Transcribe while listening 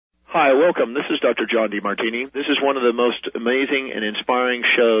Hi, welcome. This is Dr. John DeMartini. This is one of the most amazing and inspiring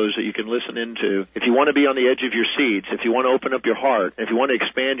shows that you can listen into. If you want to be on the edge of your seats, if you want to open up your heart, if you want to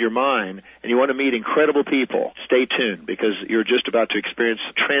expand your mind, and you want to meet incredible people, stay tuned because you're just about to experience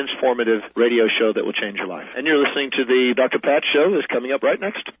a transformative radio show that will change your life. And you're listening to the Dr. Pat Show that's coming up right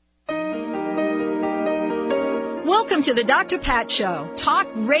next. Welcome to the Dr. Pat Show. Talk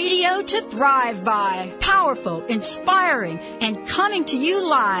radio to thrive by. Powerful, inspiring, and coming to you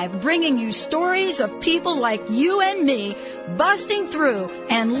live, bringing you stories of people like you and me, busting through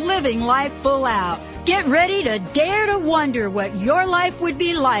and living life full out. Get ready to dare to wonder what your life would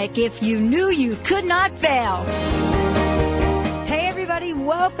be like if you knew you could not fail. Hey, everybody.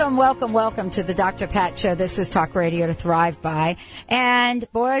 Welcome to the Dr. Pat Show. This is Talk Radio to Thrive By. And,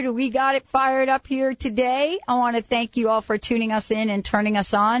 boy, do we got it fired up here today. I want to thank you all for tuning us in and turning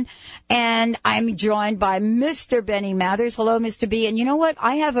us on. And I'm joined by Mr. Benny Mathers. Hello, Mr. B. And you know what?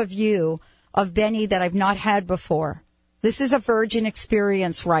 I have a view of Benny that I've not had before. This is a virgin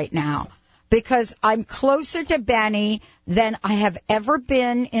experience right now. Because I'm closer to Benny than I have ever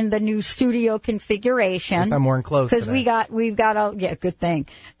been in the new studio configuration. Guess I'm more enclosed. Because we've got a good thing.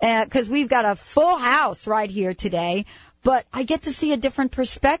 Because we've got a full house right here today, but I get to see a different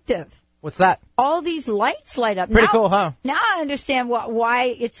perspective. What's that? All these lights light up. Pretty cool, huh? Now I understand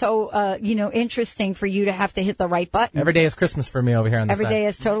why it's so interesting for you to have to hit the right button. Every day is Christmas for me over here on the Every side. day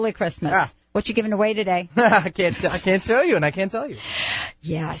is totally Christmas. Yeah. What you giving away today? I can't show you, and I can't tell you.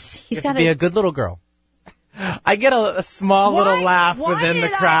 Yes, he's got to be a good little girl. I get a small little laugh within the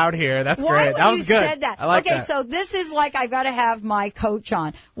crowd here. That's great. That was good. Said that? I like that. Okay, so this is like I got to have my coach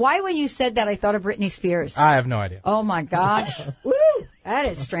on. Why, when you said that, I thought of Britney Spears? I have no idea. Oh my gosh! Woo, that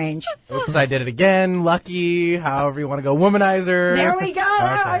is strange. Oops, I did it again. Lucky, however you want to go, womanizer. There we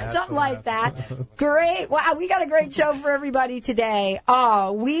go. Something like that. Great. Wow, we got a great show for everybody today.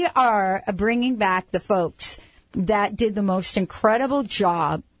 Oh, we are bringing back the folks that did the most incredible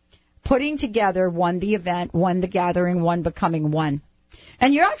job putting together One the Event, One the Gathering, One Becoming One.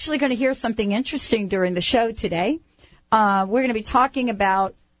 And you're actually going to hear something interesting during the show today. We're going to be talking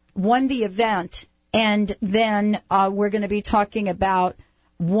about One the Event, and then we're going to be talking about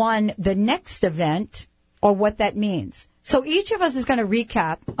One the Next Event, or what that means. So each of us is going to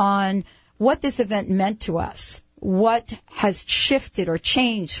recap on what this event meant to us, what has shifted or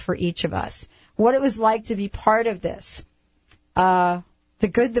changed for each of us, what it was like to be part of this. The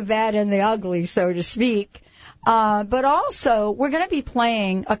good, the bad, and the ugly, so to speak. But also, we're going to be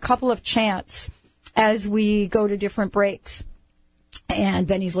playing a couple of chants as we go to different breaks. And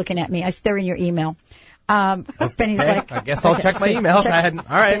Benny's looking at me. They're in your email. Benny's like... I guess I'll check my emails.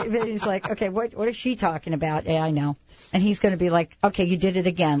 All right. Benny's like, okay, what is she talking about? Yeah, I know. And he's going to be like, okay, you did it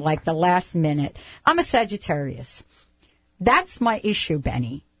again, like the last minute. I'm a Sagittarius. That's my issue,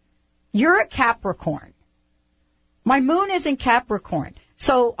 Benny. You're a Capricorn. My moon is in Capricorn.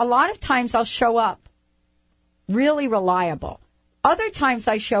 So a lot of times I'll show up really reliable. Other times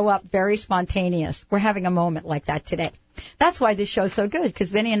I show up very spontaneous. We're having a moment like that today. That's why this show's so good, because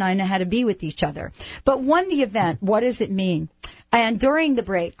Vinny and I know how to be with each other. But One the Event, what does it mean? And during the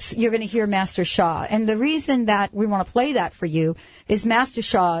breaks, you're going to hear Master Shah. And the reason that we want to play that for you is Master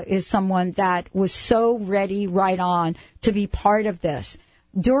Shah is someone that was so ready, right on, to be part of this.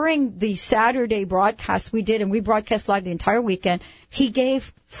 During the Saturday broadcast we did, and we broadcast live the entire weekend, he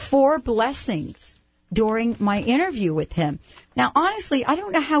gave 4 blessings during my interview with him. Now, honestly, I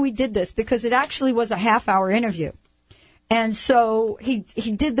don't know how he did this, because it actually was a half-hour interview. And so he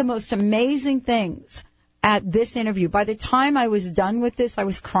did the most amazing things at this interview. By the time I was done with this, I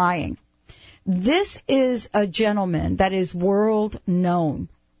was crying. This is a gentleman that is world known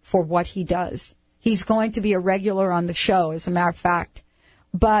for what he does. He's going to be a regular on the show, as a matter of fact.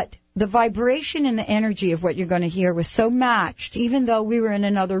 But the vibration and the energy of what you're going to hear was so matched, even though we were in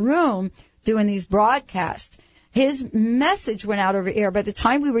another room doing these broadcasts. His message went out over air. By the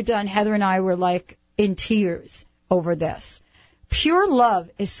time we were done, Heather and I were like in tears over this. Pure love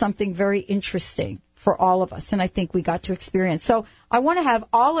is something very interesting for all of us, and I think we got to experience. So I want to have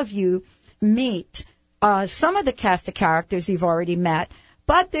all of you meet some of the cast of characters you've already met,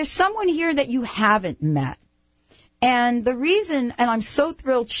 but there's someone here that you haven't met. And the reason, and I'm so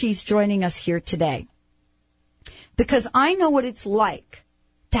thrilled she's joining us here today, because I know what it's like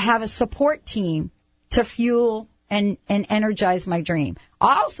to have a support team to fuel and energize my dream.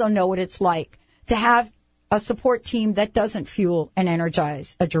 I also know what it's like to have a support team that doesn't fuel and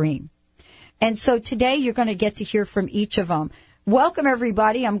energize a dream. And so today you're going to get to hear from each of them. Welcome,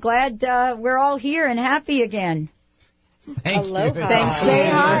 everybody. I'm glad we're all here and happy again. Thank you. Say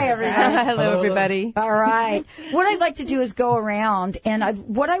hi, everybody. Hello, everybody. All right. What I'd like to do is go around, and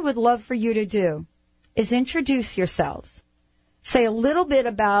what I would love for you to do is introduce yourselves. Say a little bit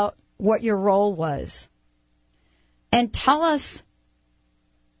about what your role was, and tell us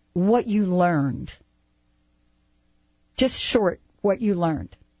what you learned. Just short, what you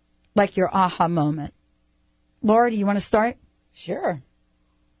learned, like your aha moment. Laura, do you want to start? Sure.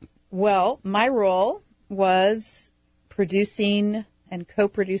 Well, my role was producing and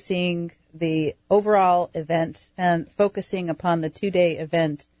co-producing the overall event and focusing upon the 2-day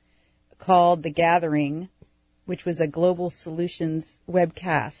event called The Gathering, which was a global solutions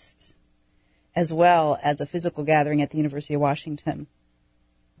webcast, as well as a physical gathering at the University of Washington.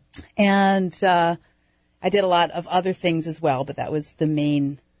 And I did a lot of other things as well, but that was the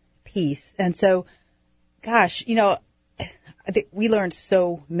main piece. And so, gosh, I think we learned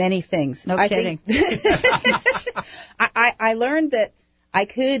so many things. No kidding. I learned that I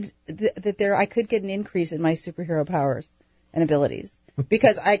could get an increase in my superhero powers and abilities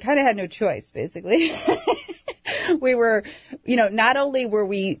because I kind of had no choice, basically. We were, not only were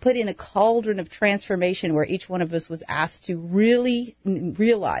we put in a cauldron of transformation where each one of us was asked to really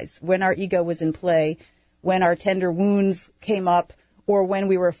realize when our ego was in play, when our tender wounds came up, or when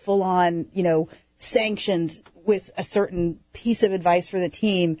we were full on, sanctioned with a certain piece of advice for the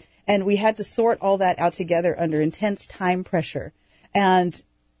team. And we had to sort all that out together under intense time pressure. And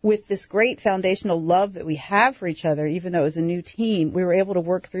with this great foundational love that we have for each other, even though it was a new team, we were able to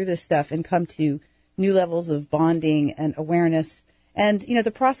work through this stuff and come to new levels of bonding and awareness. And,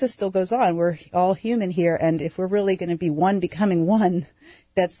 the process still goes on. We're all human here. And if we're really going to be one becoming one,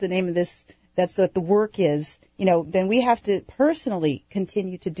 that's the name of this. That's what the work is, then we have to personally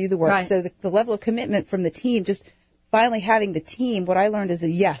continue to do the work. Right. So the level of commitment from the team, just finally having the team, what I learned is that,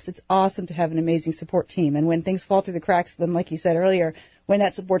 yes, it's awesome to have an amazing support team. And when things fall through the cracks, then like you said earlier, when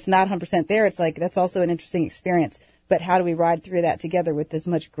that support's not 100% there, it's like that's also an interesting experience. But how do we ride through that together with as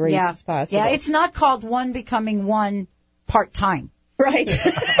much grace as possible? Yeah, it's not called one becoming one part-time. Right.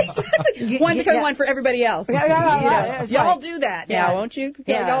 One become one for everybody else. Y'all do that now, won't you?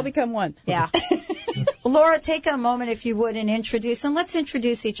 Y'all become one. Yeah. Laura, take a moment, if you would, and let's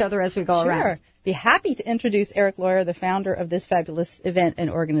introduce each other as we go around. Sure. Be happy to introduce Erik Lawyer, the founder of this fabulous event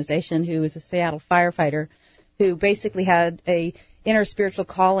and organization, who is a Seattle firefighter who basically had a inner spiritual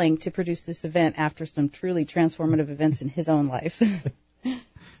calling to produce this event after some truly transformative events in his own life.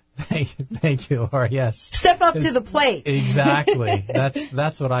 Thank you, Laura. Yes. Step up to the plate. Exactly.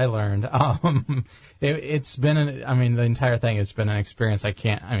 That's what I learned. It's been the entire thing has been an experience I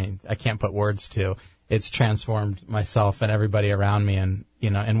can't put words to. It's transformed myself and everybody around me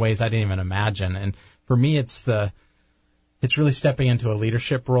in ways I didn't even imagine. And for me, it's really stepping into a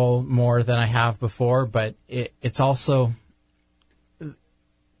leadership role more than I have before, but it's also,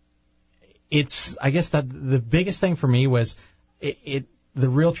 I guess that the biggest thing for me was the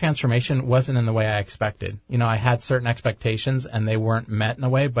real transformation wasn't in the way I expected. I had certain expectations and they weren't met in a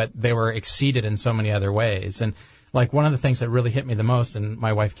way, but they were exceeded in so many other ways. And like one of the things that really hit me the most, and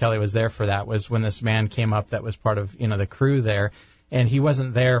my wife Kelly was there for that, was when this man came up that was part of, the crew there. And he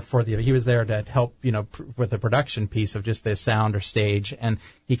wasn't there he was there to help, with the production piece of just the sound or stage. And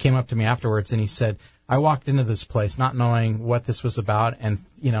he came up to me afterwards and he said, I walked into this place not knowing what this was about. And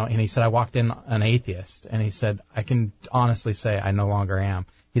he said, I walked in an atheist. And he said, I can honestly say I no longer am.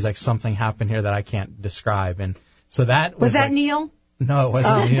 He's like, something happened here that I can't describe. And so that was that Neil? No, it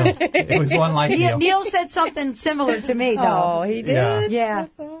wasn't Neil. It was one like Neil. Neil said something similar to me, though. Oh, he did? Yeah.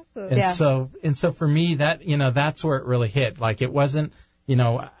 That's awesome. And so for me, that, that's where it really hit. Like it wasn't,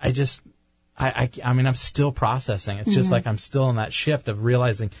 I'm still processing. It's just like I'm still in that shift of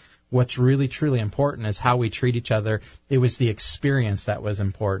realizing what's really, truly important is how we treat each other. It was the experience that was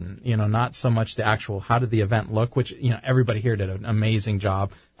important, not so much the actual, how did the event look, which, everybody here did an amazing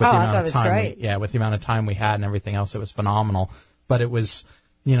job with the amount of time. With the amount of time we had and everything else, it was phenomenal. But it was,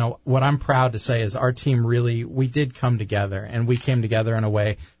 what I'm proud to say is our team we did come together, and we came together in a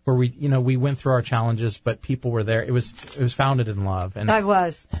way where we went through our challenges, but people were there. It was founded in love. And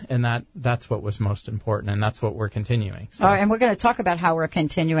that's what was most important, and that's what we're continuing. So. All right, and we're going to talk about how we're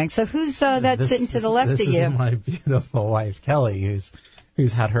continuing. So who's sitting to the left of you? This is my beautiful wife, Kelly,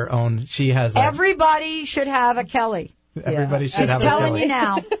 who's had her own, everybody should have a Kelly. Everybody should have a Kelly. Just telling you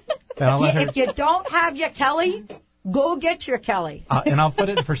now. If you don't have your Kelly, go get your Kelly. And I'll put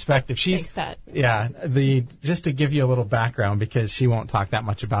it in perspective. Just to give you a little background, because she won't talk that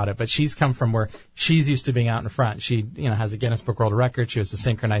much about it, but she's come from where she's used to being out in front. She, has a Guinness Book World Record. She was a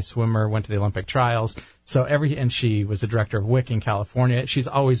synchronized swimmer, went to the Olympic trials. And she was the director of WIC in California. She's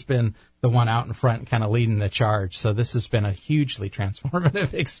always been the one out in front kind of leading the charge. So this has been a hugely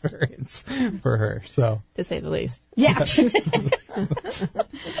transformative experience for her. So to say the least. Yeah.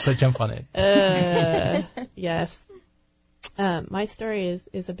 So jump on it. Yes. My story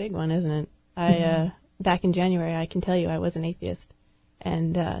is a big one, isn't it? Back in January, I can tell you I was an atheist.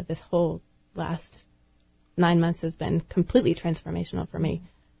 And this whole last 9 months has been completely transformational for me.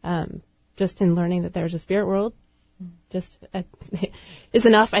 Just in learning that there's a spirit world, is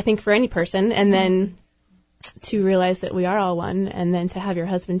enough, I think, for any person. And then to realize that we are all one, and then to have your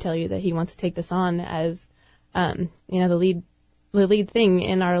husband tell you that he wants to take this on as, the lead thing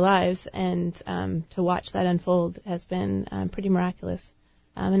in our lives, and to watch that unfold has been pretty miraculous.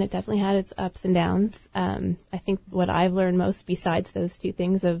 And it definitely had its ups and downs. I think what I've learned most, besides those two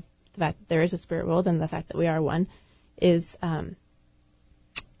things of the fact that there is a spirit world and the fact that we are one, is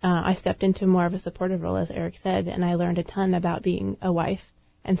I stepped into more of a supportive role, as Erik said, and I learned a ton about being a wife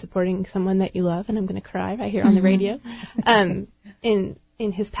and supporting someone that you love, and I'm going to cry right here on the radio, in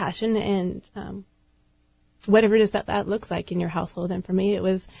his passion and whatever it is that looks like in your household. And for me, it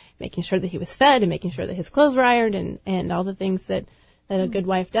was making sure that he was fed and making sure that his clothes were ironed and all the things that a good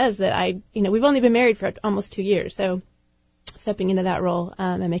wife does that we've only been married for almost 2 years. So stepping into that role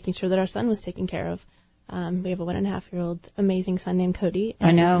and making sure that our son was taken care of. We have a 1.5-year-old amazing son named Cody.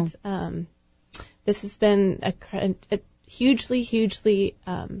 I know. This has been a hugely, hugely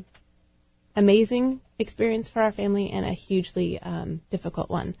amazing experience for our family, and a hugely difficult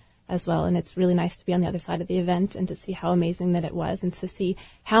one as well. And it's really nice to be on the other side of the event and to see how amazing that it was, and to see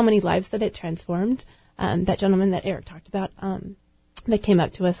how many lives that it transformed. That gentleman that Erik talked about that came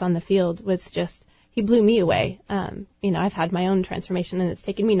up to us on the field was just, he blew me away. I've had my own transformation, and it's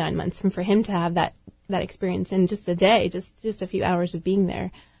taken me 9 months. And for him to have that experience in just a day, just a few hours of being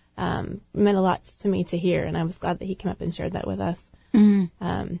there, meant a lot to me to hear. And I was glad that he came up and shared that with us.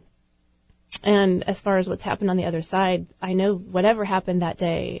 Mm-hmm. And as far as what's happened on the other side, I know whatever happened that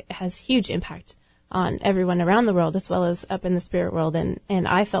day has huge impact on everyone around the world, as well as up in the spirit world. And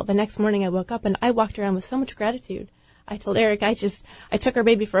I felt the next morning I woke up and I walked around with so much gratitude. I told Erik, I took our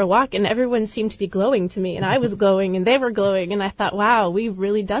baby for a walk, and everyone seemed to be glowing to me, and I was glowing and they were glowing. And I thought, wow, we've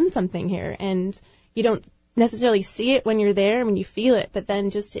really done something here. And you don't necessarily see it when you're there, when you feel it, but then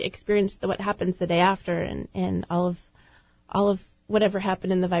just to experience what happens the day after, and all of whatever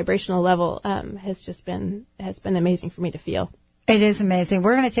happened in the vibrational level has been amazing for me to feel. It is amazing.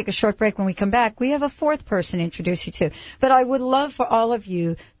 We're going to take a short break. When we come back, we have a fourth person to introduce you to. But I would love for all of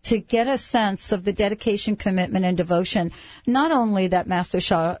you to get a sense of the dedication, commitment, and devotion, not only that Master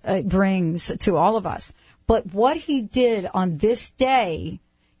Sha brings to all of us, but what he did on this day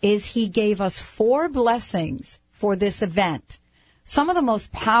is he gave us 4 blessings for this event. Some of the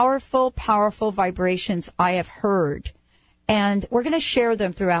most powerful vibrations I have heard. And we're going to share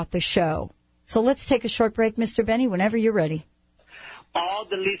them throughout the show. So let's take a short break, Mr. Benny, whenever you're ready. All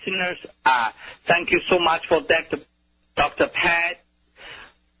the listeners, thank you so much for Dr. Pat,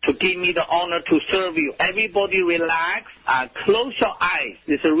 to give me the honor to serve you. Everybody relax, close your eyes.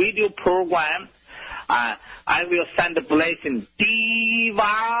 It's a radio program. I will send the blessing.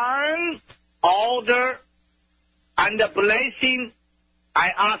 Divine order and the blessing,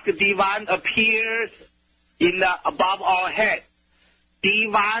 I ask divine appears in the above our head.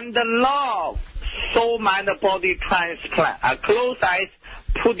 Divine the love, soul, mind, body transplant. Close eyes,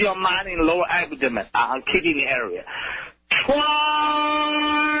 put your mind in lower abdomen, kidney area.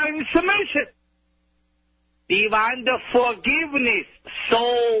 Transmission. Divine the forgiveness,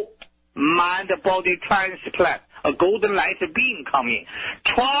 soul, mind, body transplant. A golden light beam coming.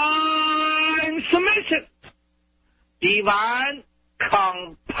 Transmission. Divine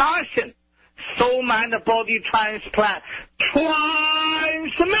compassion, soul, mind, body transplant.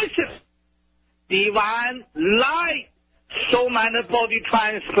 Transmission. Divine light, soul, mind, body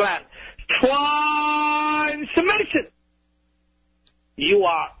transplant. Transmission. You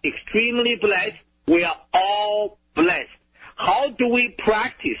are extremely blessed. We are all blessed. How do we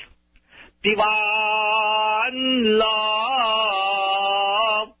practice? Divine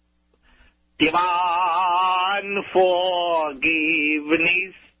love, divine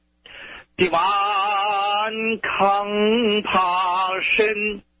forgiveness, divine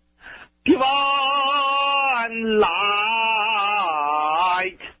compassion, divine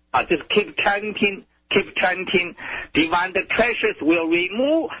light. Just keep chanting. Divine the treasures will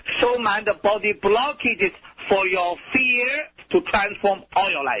remove soul, mind, body blockages for your fear to transform all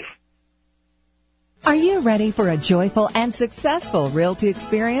your life. Are you ready for a joyful and successful realty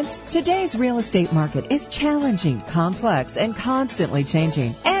experience? Today's real estate market is challenging, complex, and constantly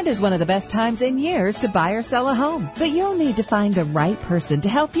changing. And Spring is one of the best times in years to buy or sell a home, but you'll need to find the right person to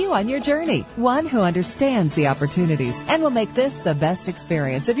help you on your journey. One who understands the opportunities and will make this the best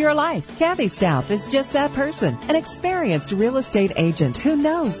experience of your life. Kathy Staup is just that person, an experienced real estate agent who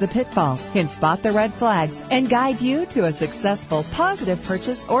knows the pitfalls, can spot the red flags, and guide you to a successful, positive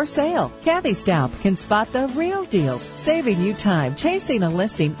purchase or sale. Kathy Staup can spot the real deals, saving you time chasing a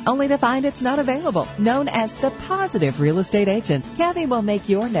listing only to find it's not available. Known as the Positive Real Estate Agent, Kathy will make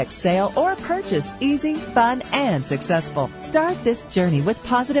your next sale or purchase easy, fun, and successful. Start this journey with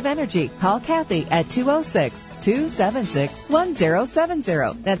positive energy. Call Kathy at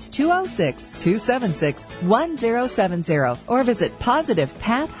 206-276-1070. That's 206-276-1070. Or visit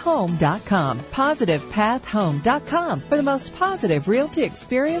PositivePathHome.com. PositivePathHome.com for the most positive realty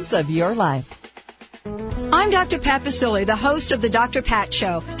experience of your life. I'm Dr. Pat Basili, the host of the Dr. Pat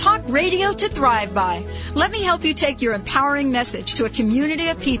Show. Talk radio to thrive by. Let me help you take your empowering message to a community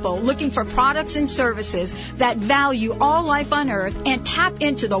of people looking for products and services that value all life on earth and tap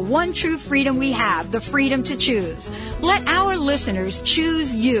into the one true freedom we have, the freedom to choose. Let our listeners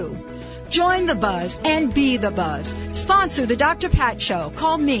choose you. Join the buzz and be the buzz. Sponsor the Dr. Pat Show.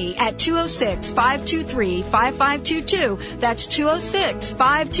 Call me at 206-523-5522. That's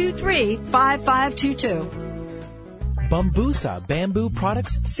 206-523-5522. Bambusa Bamboo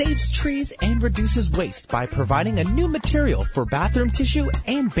Products saves trees and reduces waste by providing a new material for bathroom tissue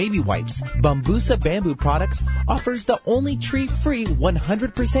and baby wipes. Bambusa Bamboo Products offers the only tree-free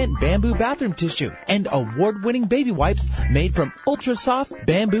 100% bamboo bathroom tissue and award-winning baby wipes made from ultra-soft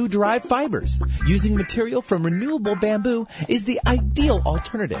bamboo-derived fibers. Using material from renewable bamboo is the ideal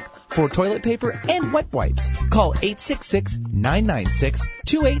alternative for toilet paper and wet wipes. Call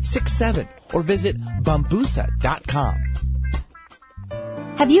 866-996-2867 or visit bambusa.com.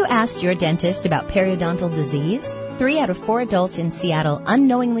 Have you asked your dentist about periodontal disease? 3 out of 4 adults in Seattle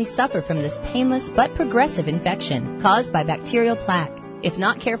unknowingly suffer from this painless but progressive infection caused by bacterial plaque. If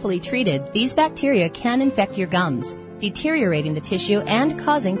not carefully treated, these bacteria can infect your gums, deteriorating the tissue and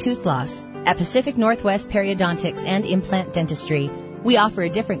causing tooth loss. At Pacific Northwest Periodontics and Implant Dentistry, we offer a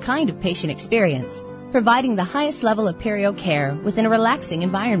different kind of patient experience, providing the highest level of perio care within a relaxing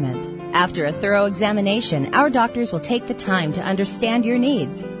environment. After a thorough examination, our doctors will take the time to understand your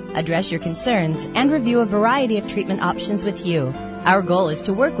needs, address your concerns, and review a variety of treatment options with you. Our goal is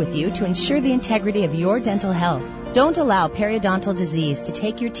to work with you to ensure the integrity of your dental health. Don't allow periodontal disease to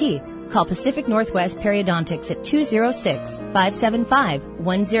take your teeth. Call Pacific Northwest Periodontics at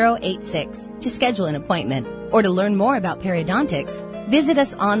 206-575-1086 to schedule an appointment. Or to learn more about periodontics, visit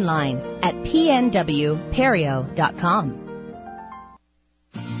us online at pnwperio.com.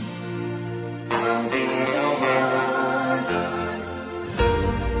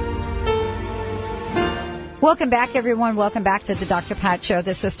 Welcome back, everyone. Welcome back to the Dr. Pat Show.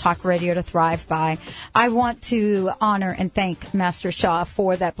 This is Talk Radio to Thrive By. I want to honor and thank Master Shah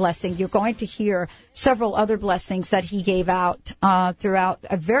for that blessing. You're going to hear several other blessings that he gave out throughout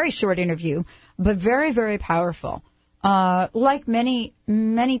a very short interview, but very, very powerful. Like many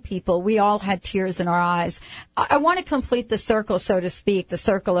people, we all had tears in our eyes. I want to complete the circle, so to speak, the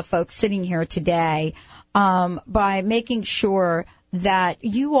circle of folks sitting here today, by making sure that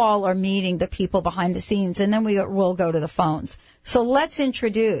you all are meeting the people behind the scenes, and then we'll go to the phones. So let's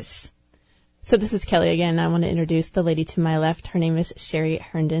introduce. So this is Kelly again. I want to introduce the lady to my left. Her name is Sherry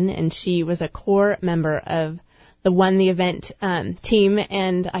Herndon, and she was a core member of the Won the Event team.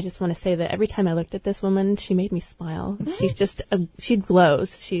 And I just want to say that every time I looked at this woman, she made me smile. She's just, she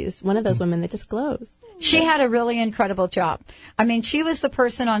glows. She's one of those women that just glows. She had a really incredible job. I mean, she was the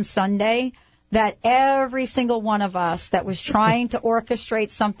person on Sunday that every single one of us that was trying to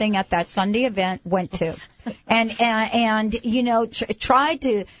orchestrate something at that Sunday event went to, and you know, tried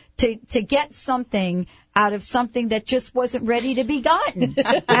to get something out of something that just wasn't ready to be gotten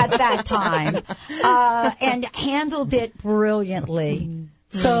at that time, and handled it brilliantly.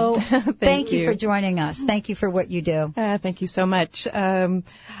 So thank you for joining us. Thank you for what you do. Thank you so much.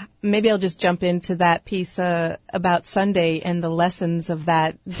 Maybe I'll just jump into that piece about Sunday and the lessons of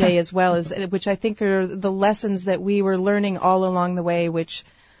that day as well, as which I think are the lessons that we were learning all along the way, which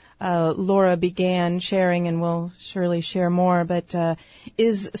Laura began sharing and will surely share more, but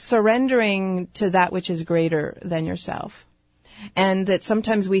is surrendering to that which is greater than yourself. And that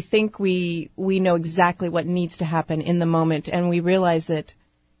sometimes we think we know exactly what needs to happen in the moment, and we realize that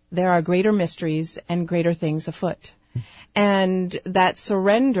there are greater mysteries and greater things afoot. And that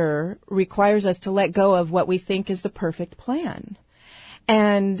surrender requires us to let go of what we think is the perfect plan.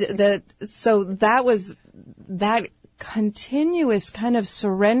 And that continuous kind of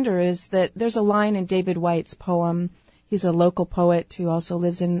surrender is that there's a line in David White's poem. he's a local poet who also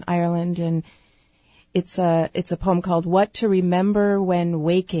lives in Ireland, and it's a poem called What to Remember When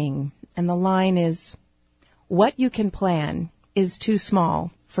Waking. And the line is, what you can plan is too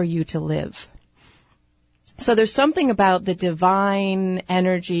small for you to live. So there's something about the divine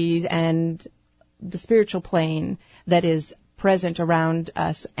energy and the spiritual plane that is present around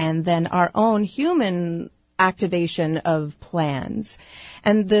us, and then our own human activation of plans.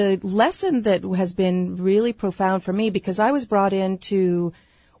 And the lesson that has been really profound for me, because I was brought in to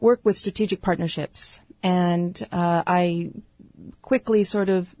work with strategic partnerships, and I quickly sort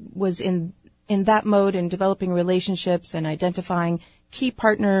of was in that mode in developing relationships and identifying key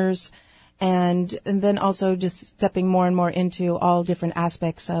partners, and then also just stepping more and more into all different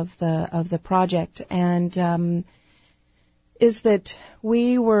aspects of the project. And is that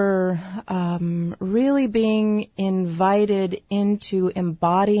we were really being invited into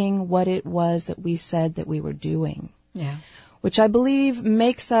embodying what it was that we said that we were doing. Yeah. Which I believe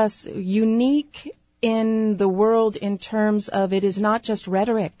makes us unique in the world in terms of it is not just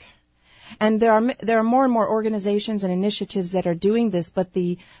rhetoric. And there are more and more organizations and initiatives that are doing this, but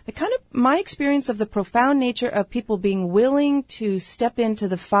the kind of my experience of the profound nature of people being willing to step into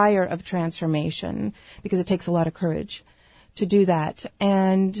the fire of transformation, because it takes a lot of courage to do that,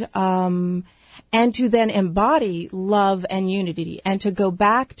 and to then embody love and unity, and to go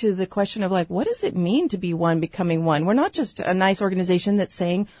back to the question of, like, what does it mean to be one becoming one? We're not just a nice organization that's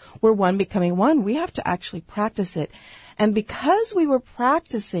saying we're one becoming one. We have to actually practice it. And because we were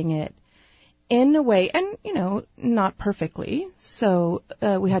practicing it in a way, and, not perfectly, so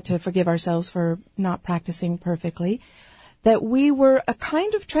we had to forgive ourselves for not practicing perfectly, that we were a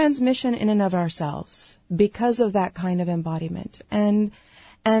kind of transmission in and of ourselves because of that kind of embodiment. And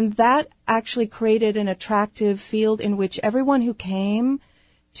that actually created an attractive field in which everyone who came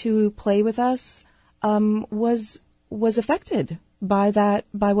to play with us was affected by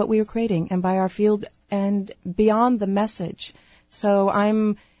what we were creating and by our field and beyond the message. So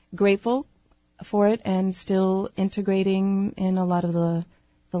I'm grateful for it and still integrating in a lot of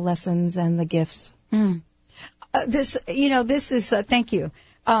the lessons and the gifts. Mm. This is, thank you.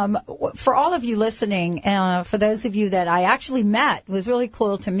 For all of you listening, for those of you that I actually met, it was really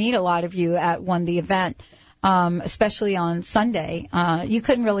cool to meet a lot of you at the event, especially on Sunday. You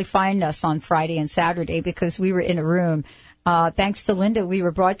couldn't really find us on Friday and Saturday because we were in a room. Thanks to Linda, we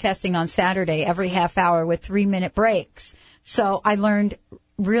were broadcasting on Saturday every half hour with 3-minute breaks. So I learned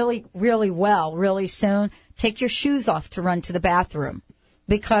really, really well, really soon. Take your shoes off to run to the bathroom,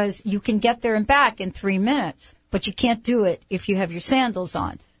 because you can get there and back in 3 minutes, but you can't do it if you have your sandals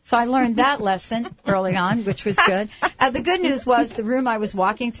on. So I learned that lesson early on, which was good. The good news was the room I was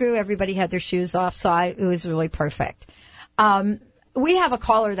walking through, everybody had their shoes off, so it was really perfect. We have a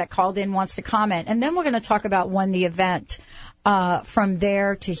caller that called in, wants to comment, and then we're going to talk about the event from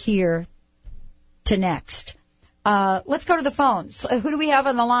there to here to next. Let's go to the phones. Who do we have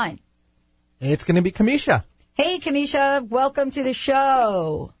on the line? It's going to be Kamisha. Hey, Kamisha, welcome to the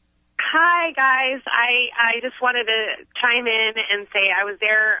show. Hi, guys. I just wanted to chime in and say I was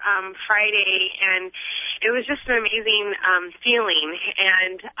there Friday, and it was just an amazing feeling.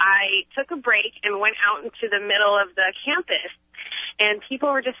 And I took a break and went out into the middle of the campus, and people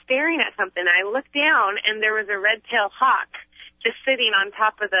were just staring at something. I looked down, and there was a red-tailed hawk just sitting on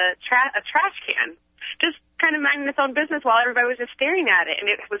top of a trash can, just kind of minding its own business while everybody was just staring at it. And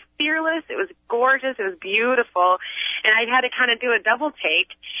it was fearless, it was gorgeous, it was beautiful, and I had to kind of do a double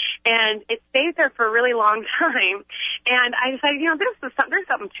take, and it stayed there for a really long time. And I decided, there's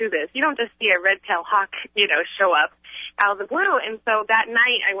something to this. You don't just see a red-tailed hawk, show up out of the blue. And so that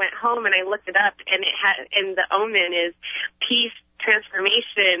night I went home and I looked it up, and and the omen is peace,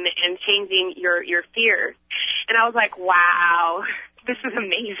 transformation, and changing your fears. And I was like, wow, this is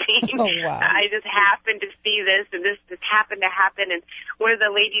amazing. Oh, wow. I just happened to see this, and this just happened to happen. And one of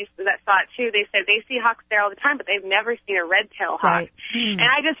the ladies that saw it, too, they said they see hawks there all the time, but they've never seen a red-tailed hawk. Right. And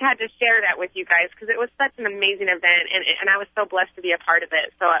I just had to share that with you guys because it was such an amazing event, and I was so blessed to be a part of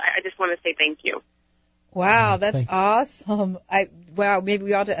it. So I just want to say thank you. Wow, that's awesome. Maybe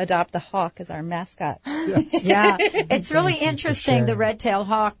we ought to adopt the hawk as our mascot. Yes. Yeah, it's really interesting, the red-tailed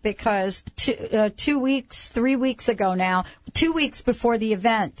hawk, because 2 weeks, 3 weeks ago now, 2 weeks before the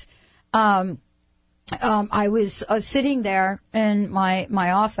event, I was sitting there in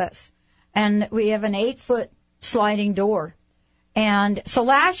my office, and we have an 8-foot sliding door. And so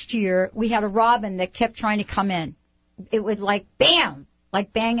last year, we had a robin that kept trying to come in. It would bam,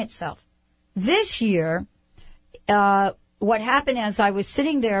 bang itself. This year, what happened is I was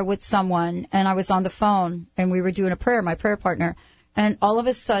sitting there with someone, and I was on the phone, and we were doing a prayer, my prayer partner, and all of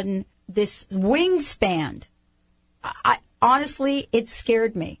a sudden, this wingspan honestly, it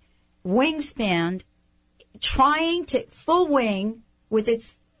scared me. Wingspan, trying to full wing with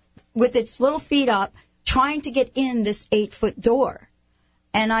its little feet up, trying to get in this 8-foot door.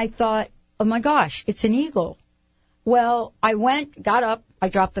 And I thought, oh my gosh, it's an eagle. Well, I got up, I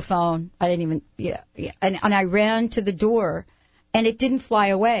dropped the phone. I didn't even, and I ran to the door, and it didn't fly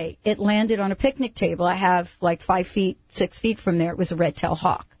away. It landed on a picnic table. I have like 5 feet, 6 feet from there. It was a red-tailed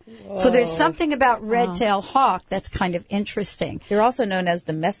hawk. Whoa. So there's something about red-tailed hawk that's kind of interesting. They're also known as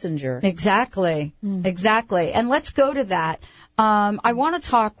the messenger. Exactly. Exactly. And let's go to that. I want to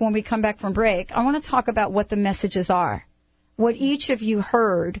talk, when we come back from break, I want to talk about what the messages are, what each of you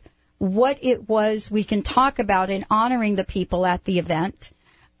heard, what it was we can talk about in honoring the people at the event,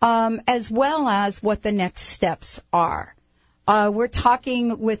 as well as what the next steps are. We're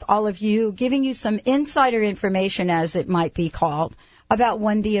talking with all of you, giving you some insider information, as it might be called, about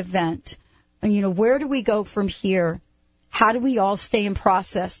when the event, where do we go from here? How do we all stay in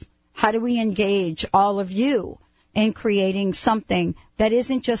process? How do we engage all of you in creating something that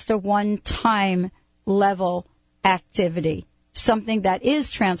isn't just a one-time level activity, something that is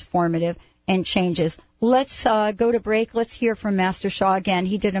transformative and changes? Let's go to break. Let's hear from Master Sha again.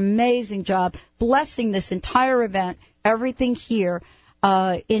 He did an amazing job blessing this entire event, everything here,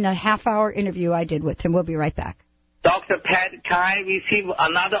 in a half-hour interview I did with him. We'll be right back. Dr. Pat, can I receive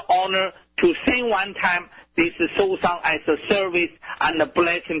another honor to sing one time this soul song as a service and a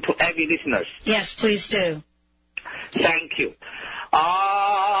blessing to every listener? Yes, please do. Thank you.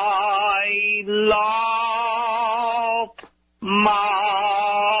 I love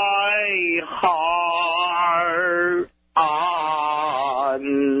my heart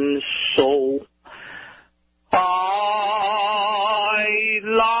and soul. I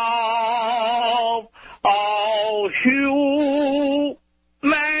love all humanity,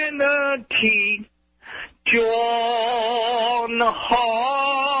 join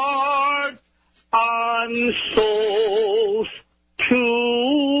heart and souls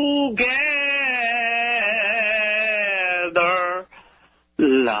together.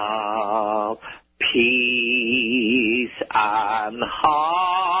 Love, peace, and harmony.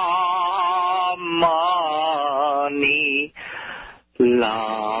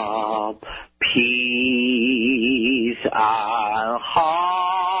 Love, peace, and harmony.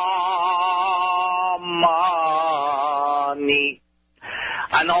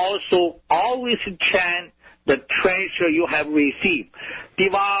 And also always chant the treasure you have received.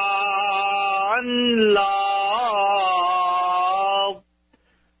 Divine love,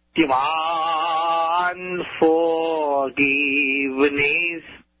 divine forgiveness,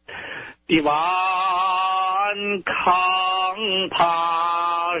 divine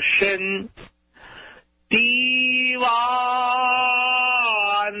compassion, divine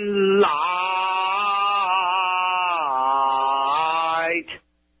light.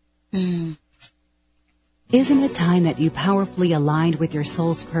 Isn't it time that you powerfully aligned with your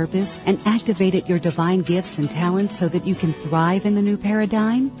soul's purpose and activated your divine gifts and talents so that you can thrive in the new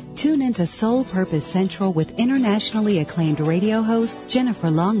paradigm? Tune into Soul Purpose Central with internationally acclaimed radio host Jennifer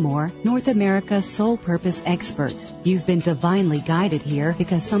Longmore, North America's Soul Purpose expert. You've been divinely guided here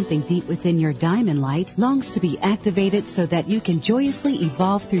because something deep within your diamond light longs to be activated so that you can joyously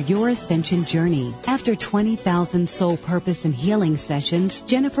evolve through your ascension journey. After 20,000 soul purpose and healing sessions,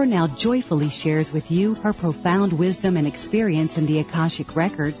 Jennifer now joyfully shares with you her profound wisdom and experience in the Akashic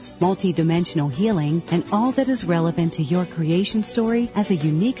Records, multidimensional healing, and all that is relevant to your creation story as a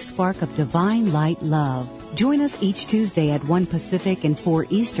unique spark of divine light love. Join us each Tuesday at 1 Pacific and 4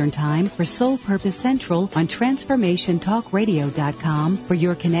 Eastern Time for Soul Purpose Central on TransformationTalkRadio.com for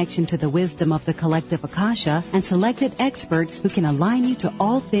your connection to the wisdom of the collective Akasha and selected experts who can align you to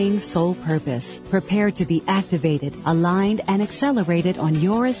all things soul purpose. Prepare to be activated, aligned, and accelerated on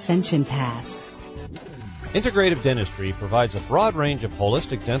your ascension path. Integrative Dentistry provides a broad range of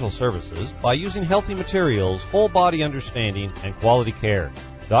holistic dental services by using healthy materials, whole body understanding, and quality care.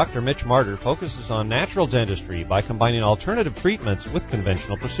 Dr. Mitch Martyr focuses on natural dentistry by combining alternative treatments with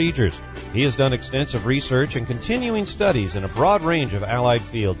conventional procedures. He has done extensive research and continuing studies in a broad range of allied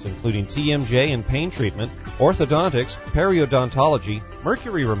fields, including TMJ and pain treatment, orthodontics, periodontology,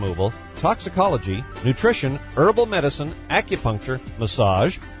 mercury removal, toxicology, nutrition, herbal medicine, acupuncture,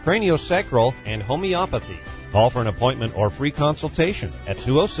 massage, craniosacral, and homeopathy. Call for an appointment or free consultation at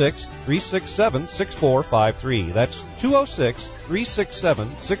 206-367-6453. That's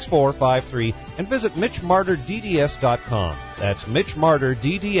 206-367-6453. And visit MitchMartyrDDS.com. That's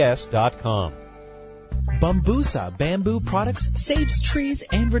MitchMartyrDDS.com. Bambusa Bamboo Products saves trees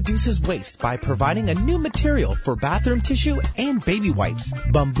and reduces waste by providing a new material for bathroom tissue and baby wipes.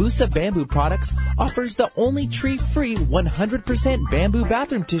 Bambusa Bamboo Products offers the only tree-free 100% bamboo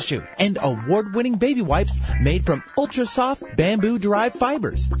bathroom tissue and award-winning baby wipes made from ultra-soft bamboo-derived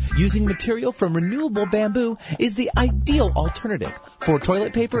fibers. Using material from renewable bamboo is the ideal alternative for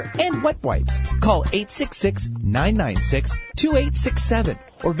toilet paper and wet wipes. Call 866-996-2867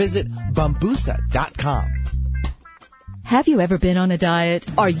 or visit bambusa.com. Have you ever been on a diet?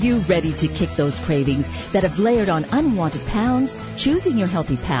 Are you ready to kick those cravings that have layered on unwanted pounds? Choosing Your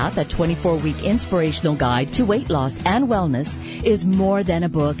Healthy Path, a 24-week inspirational guide to weight loss and wellness, is more than a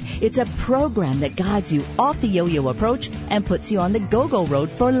book. It's a program that guides you off the yo-yo approach and puts you on the go-go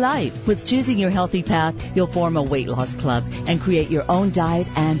road for life. With Choosing Your Healthy Path, you'll form a weight loss club and create your own diet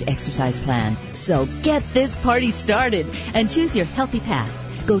and exercise plan. So get this party started and choose your healthy path.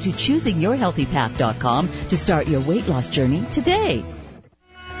 Go to choosingyourhealthypath.com to start your weight loss journey today.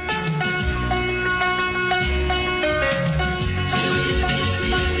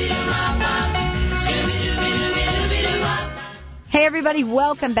 Hey, everybody,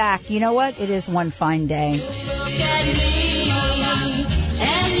 welcome back. You know what? It is one fine day.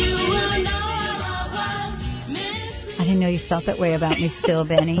 I didn't know you felt that way about me still,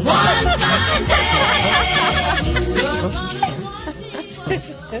 Benny. One fine day.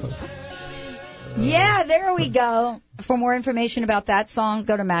 Yeah, there we go. For more information about that song,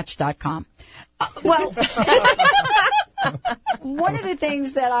 go to Match.com. Well, one of the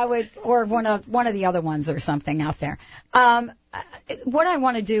things that I would, or one of the other ones or something out there, what I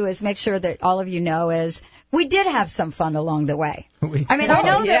want to do is make sure that all of you know is we did have some fun along the way. I mean, I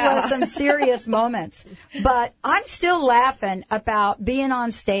know there was some serious moments, but I'm still laughing about being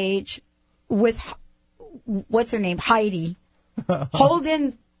on stage with, what's her name, Heidi,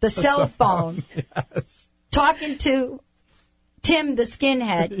 holding the cell phone, yes, talking to Tim the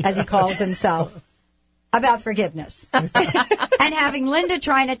skinhead, as he calls himself, about forgiveness. And having Linda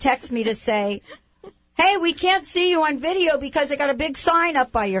trying to text me to say, hey, we can't see you on video because they got a big sign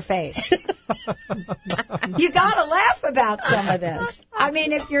up by your face. You got to laugh about some of this. I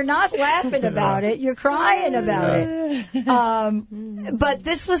mean, if you're not laughing about it, you're crying about it. But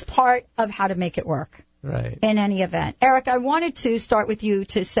this was part of how to make it work. Right. In any event. Eric, I wanted to start with you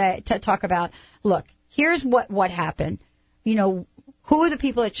to talk about, look, here's what happened. You know, who are the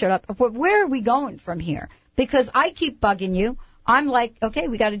people that showed up? Where are we going from here? Because I keep bugging you. I'm like, okay,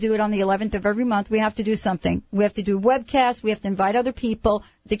 we got to do it on the 11th of every month. We have to do something. We have to do webcasts. We have to invite other people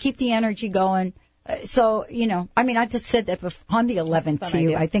to keep the energy going. So, you know, I mean, I just said that on the 11th to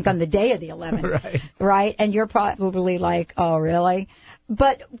you. I think on the day of the 11th. Right? And you're probably like, oh, really?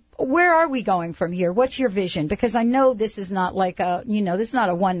 But where are we going from here? What's your vision? Because I know this is not like this is not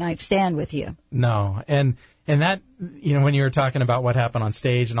a one-night stand with you. No. And that, you know, when you were talking about what happened on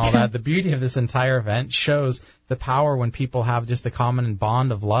stage and all that, the beauty of this entire event shows the power when people have just the common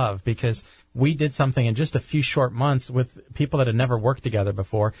bond of love, because we did something in just a few short months with people that had never worked together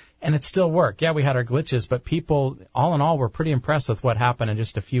before, and it still worked. Yeah, we had our glitches, but people, all in all, were pretty impressed with what happened in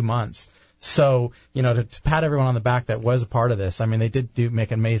just a few months. So, you know, to pat everyone on the back that was a part of this, I mean, they did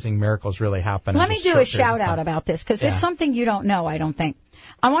make amazing miracles really happen. Let me do a shout out about this, because there's something you don't know, I don't think.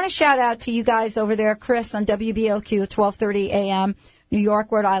 I want to shout out to you guys over there, Chris, on WBLQ, 1230 AM, New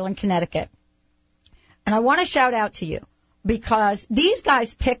York, Rhode Island, Connecticut. And I want to shout out to you because these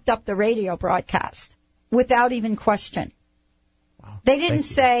guys picked up the radio broadcast without even question. Wow. They didn't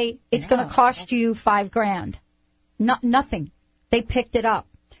say it's going to cost you $5,000. Nothing. They picked it up.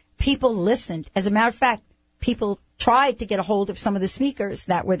 People listened. As a matter of fact, people tried to get a hold of some of the speakers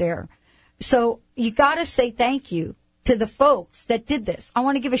that were there. So you got to say thank you to the folks that did this. I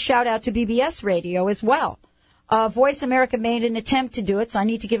want to give a shout out to BBS Radio as well. Voice America made an attempt to do it, so I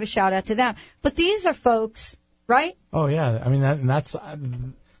need to give a shout out to them. But these are folks, right? Oh, yeah. I mean, that's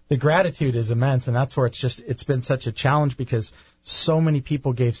the gratitude is immense, and that's where it's been such a challenge because so many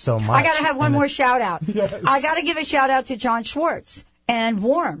people gave so much. I got to have one more shout out. Yes. I got to give a shout out to John Schwartz and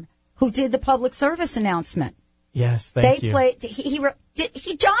Warm, who did the public service announcement. Yes, thank you.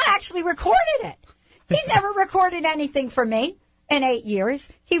 John actually recorded it. He's never recorded anything for me in 8 years.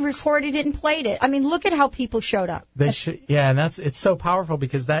 He recorded it and played it. I mean, look at how people showed up. And it's so powerful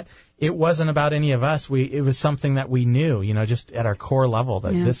because it wasn't about any of us. It was something that we knew, you know, just at our core level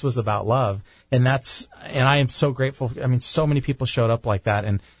that this was about love. And I am so grateful. I mean, so many people showed up like that,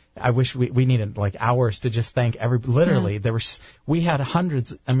 and I wish we needed like hours to just thank literally we had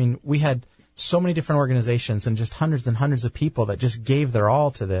hundreds. I mean, we had so many different organizations and just hundreds and hundreds of people that just gave their all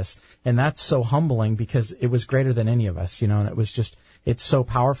to this. And that's so humbling because it was greater than any of us, you know, and it's so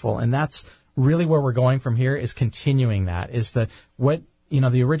powerful. And that's really where we're going from here is continuing that. Is the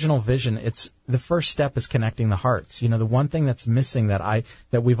the original vision, it's the first step is connecting the hearts. The one thing that's missing that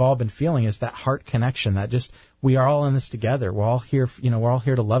we've all been feeling is that heart connection, that just, we are all in this together. We're all here, we're all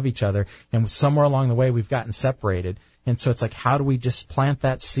here to love each other. And somewhere along the way, we've gotten separated. And so it's like, how do we just plant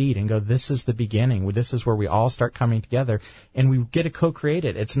that seed and go, this is the beginning. This is where we all start coming together and we get to co-create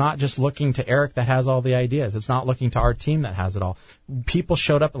it. It's not just looking to Erik that has all the ideas. It's not looking to our team that has it all. People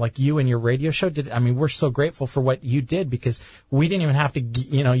showed up like you and your radio show did. I mean, we're so grateful for what you did because we didn't even have to,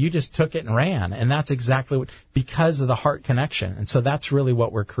 you just took it and ran. And that's exactly because of the heart connection. And so that's really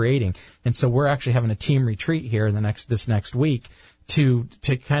what we're creating. And so we're actually having a team retreat here in this next week to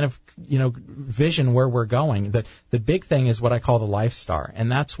kind of, vision where we're going. The big thing is what I call the Life Star.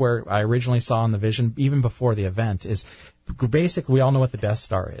 And that's where I originally saw in the vision, even before the event, is basically we all know what the Death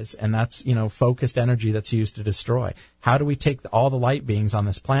Star is. And that's, focused energy that's used to destroy. How do we take all the light beings on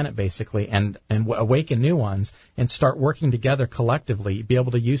this planet, basically, and awaken new ones and start working together collectively, be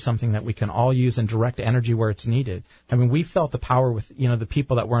able to use something that we can all use and direct energy where it's needed? I mean, we felt the power with, the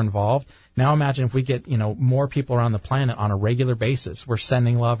people that were involved. Now imagine if we get, more people around the planet on a regular basis. We're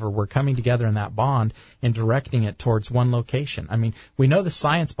sending love, or we're coming together in that bond and directing it towards one location. I mean, we know the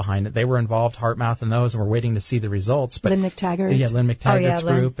science behind it. They were involved, HeartMath and those, and we're waiting to see the results. But Lynn McTaggart. Yeah, Lynn McTaggart's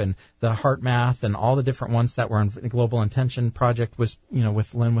group and the HeartMath and all the different ones that were in the Global Intention Project was,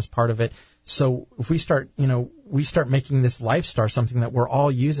 with Lynn was part of it. So if we start making this Life Star something that we're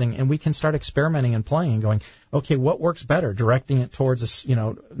all using, and we can start experimenting and playing and going, okay, what works better? Directing it towards,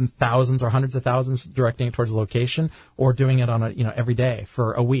 thousands or hundreds of thousands, directing it towards a location, or doing it on every day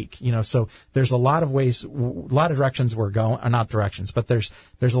for a week, so there's a lot of ways, a lot of directions we're going, not directions, but there's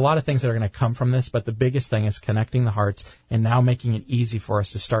a lot of things that are going to come from this. But the biggest thing is connecting the hearts and now making it easy for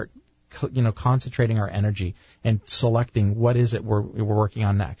us to start concentrating our energy and selecting what is it we're working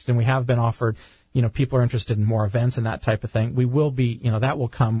on next. And we have been offered, people are interested in more events and that type of thing. We will be, that will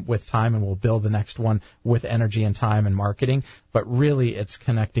come with time, and we'll build the next one with energy and time and marketing. But really, it's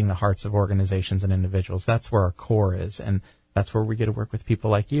connecting the hearts of organizations and individuals. That's where our core is. And that's where we get to work with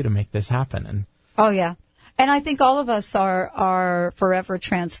people like you to make this happen. And oh, yeah. And I think all of us are forever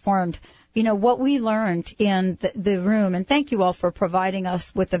transformed. What we learned in the room, and thank you all for providing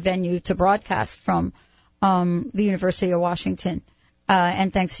us with a venue to broadcast from the University of Washington,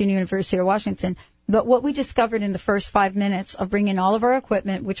 and thanks to the University of Washington. But what we discovered in the first 5 minutes of bringing all of our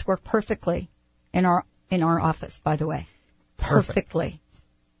equipment, which worked perfectly in our office, by the way, perfectly,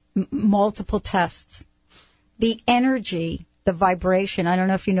 multiple tests, the energy, the vibration. I don't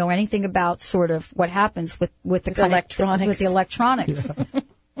know if you know anything about sort of what happens with the electronics. With the electronics. Yeah.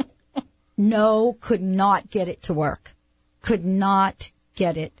 No, could not get it to work. Could not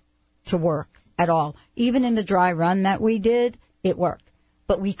get it to work at all. Even in the dry run that we did, it worked.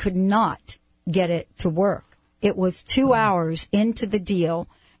 But we could not get it to work. It was 2 hours into the deal,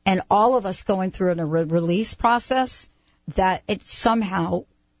 and all of us going through a release process that it finally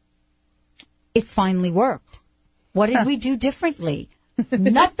worked. What did we do differently?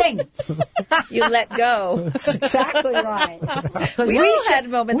 Nothing. You let go. That's exactly right. We all had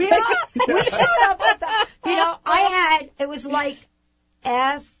moments. We showed up with that. It was like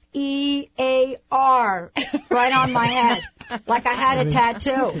FEAR right on my head, like I had a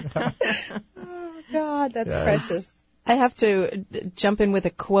tattoo. Oh God, that's precious. I have to jump in with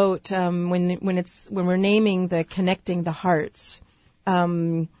a quote when we're naming the connecting the hearts.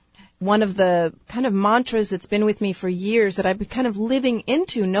 One of the kind of mantras that's been with me for years that I've been kind of living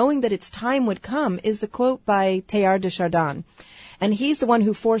into, knowing that its time would come, is the quote by Teilhard de Chardin. And he's the one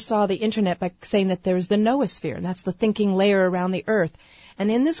who foresaw the internet by saying that there's the noosphere, and that's the thinking layer around the earth.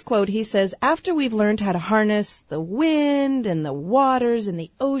 And in this quote, he says, after we've learned how to harness the wind and the waters and the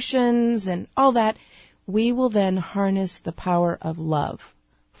oceans and all that, we will then harness the power of love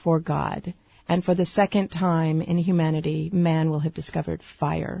for God. And for the second time in humanity, man will have discovered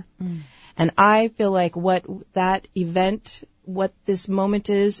fire. Mm. And I feel like what that event, what this moment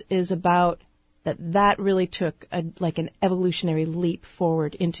is about, that really took an evolutionary leap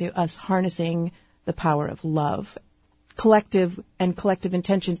forward into us harnessing the power of love, collective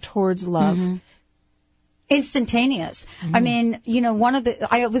intention towards love. Mm-hmm. Instantaneous. Mm-hmm. I mean,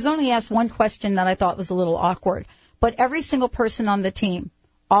 I was only asked one question that I thought was a little awkward, but every single person on the team,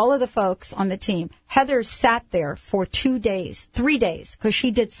 all of the folks on the team, Heather sat there for 3 days, because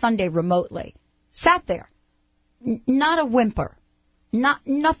she did Sunday remotely. Sat there. Not a whimper.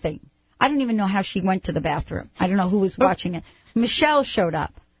 Nothing. I don't even know how she went to the bathroom. I don't know who was watching it. Michelle showed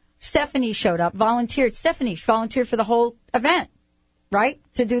up. Stephanie showed up, volunteered. Stephanie volunteered for the whole event, right,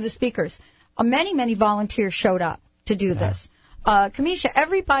 to do the speakers. Many volunteers showed up to do this. Kamisha,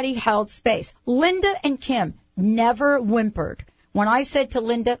 everybody held space. Linda and Kim never whimpered. When I said to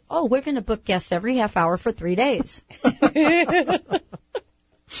Linda, oh, we're going to book guests every half hour for 3 days.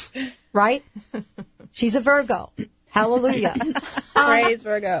 Right? She's a Virgo. Hallelujah. Praise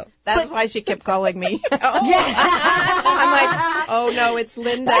Virgo. That's why she kept calling me. I'm like, oh no, it's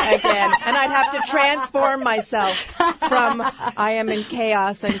Linda again. And I'd have to transform myself from I am in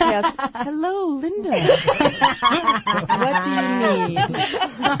chaos and chaos. Hello, Linda. What do you need?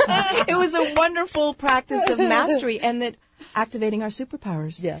 It was a wonderful practice of mastery and that activating our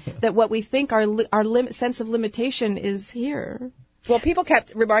superpowers. Yeah. That what we think our sense of limitation is here. Well, people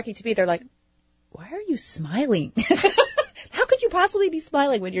kept remarking to me, they're like, why are you smiling? How could you possibly be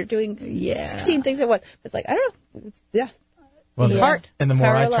smiling when you're doing 16 things at once? It's like, I don't know. It's, Well, heart. And the more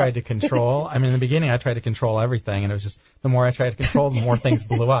Parallel. I tried to control, I mean, in the beginning, I tried to control everything, and it was just, the more I tried to control, the more things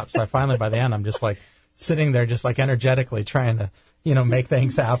blew up. So I finally, by the end, I'm just like sitting there, just like energetically trying to, make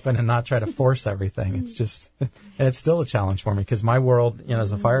things happen and not try to force everything. It's just, and it's still a challenge for me because my world,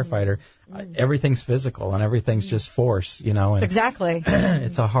 as a firefighter, everything's physical and everything's just force, and Exactly.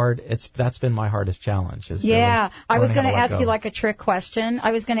 that's been my hardest challenge. Is I was going to ask you like a trick question.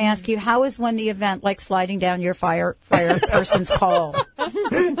 I was going to ask you, how is when the event like sliding down your fire person's pole?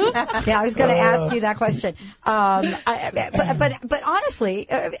 Yeah, I was going to ask you that question. But honestly,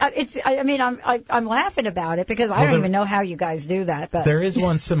 I'm laughing about it because I don't even know how you guys do that. But there is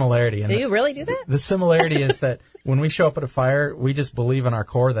one similarity. Do you really do that? The similarity is that when we show up at a fire, we just believe in our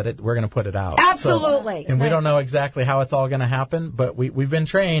core that we're going to put it out. Absolutely. And we don't know exactly how it's all going to happen, but we've been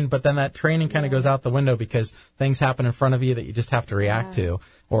trained, but then that training kind of goes out the window because things happen in front of you that you just have to react to,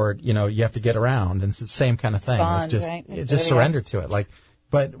 or, you have to get around, and it's the same kind of thing. Respond, it's just, right? just surrender to it.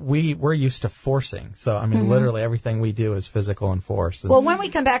 But we're used to forcing. So, literally everything we do is physical and force. Well, when we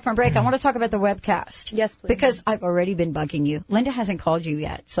come back from break, I want to talk about the webcast. Yes, please. Because I've already been bugging you. Linda hasn't called you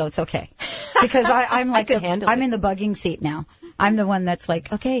yet, so it's okay. Because I'm like, I'm in the bugging seat now. I'm the one that's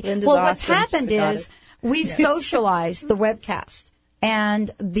like, okay. Linda's well, awesome. what's happened is we've socialized the webcast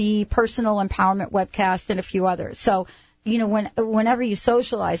and the personal empowerment webcast and a few others. So, whenever you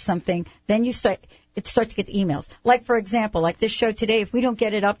socialize something, then you start to get the emails. Like, for example, like this show today, if we don't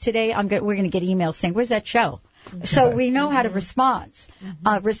get it up today, we're going to get emails saying, where's that show? So we know how to respond.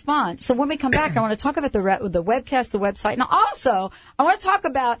 So when we come back, I want to talk about the webcast, the website, and also I want to talk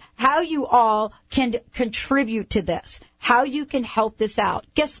about how you all can contribute to this, how you can help this out.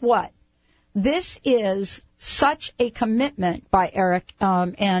 Guess what? This is such a commitment by Erik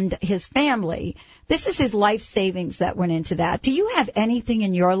and his family. This is his life savings that went into that. Do you have anything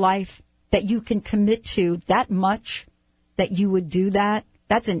in your life that you can commit to that much that you would do that?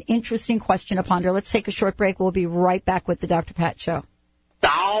 That's an interesting question to ponder. Let's take a short break. We'll be right back with the Dr. Pat Show.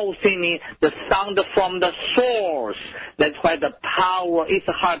 Tao singing, the sound from the source. That's why the power is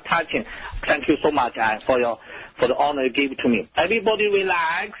heart touching. Thank you so much for the honor you gave to me. Everybody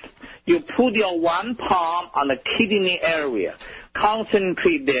relax. You put your one palm on the kidney area.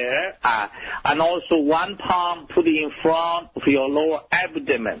 Concentrate there, and also one palm put in front of your lower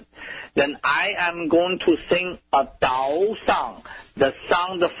abdomen. Then I am going to sing a Tao song, the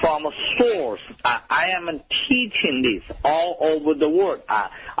sound from source. I am teaching this all over the world. I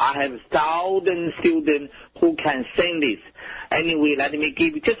have 1,000 students who can sing this. Anyway, let me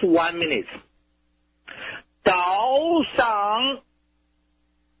give you just 1 minute. Tao song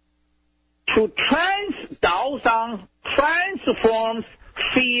Tao song transforms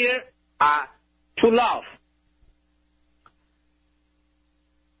fear to love.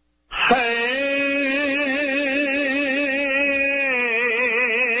 Hey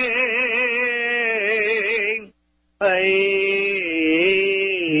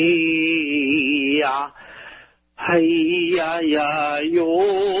ya ya yo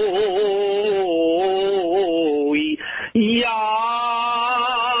ya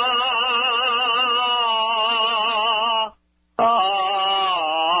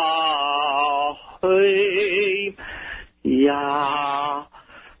hey ya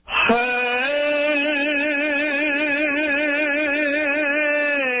hey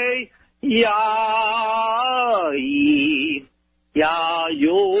ya ya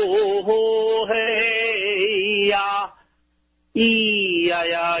yo hey ya ya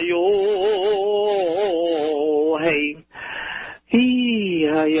ya yo hey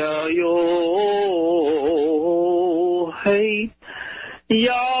ya ya yo hey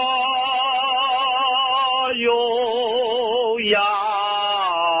ya yo ya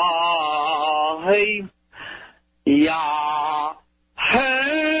hey ya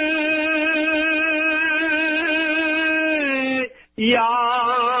hey ya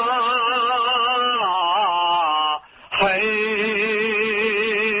hey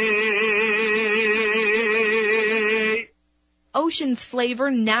Ocean's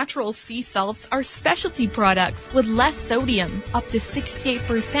Flavor natural sea salts are specialty products with less sodium, up to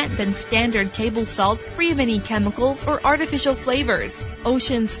 68% than standard table salt, free of any chemicals or artificial flavors.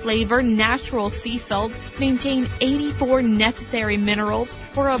 Ocean's Flavor natural sea salts maintain 84 necessary minerals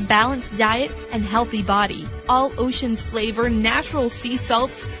for a balanced diet and healthy body. All Ocean's Flavor natural sea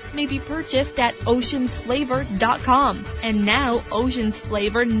salts may be purchased at oceansflavor.com. And now, Ocean's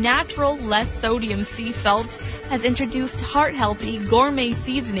Flavor natural less sodium sea salts has introduced heart-healthy gourmet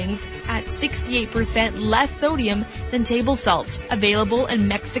seasonings at 68% less sodium than table salt. Available in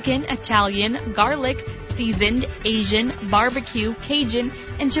Mexican, Italian, garlic, seasoned, Asian, barbecue, Cajun,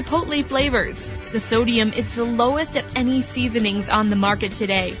 and Chipotle flavors. The sodium is the lowest of any seasonings on the market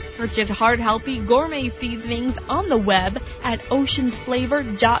today. Purchase heart-healthy gourmet seasonings on the web at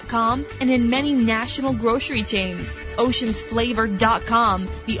oceansflavor.com and in many national grocery chains. Oceansflavor.com,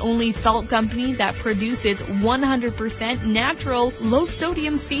 the only salt company that produces 100% natural,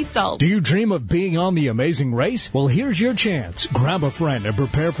 low-sodium sea salt. Do you dream of being on the Amazing Race? Well, here's your chance. Grab a friend and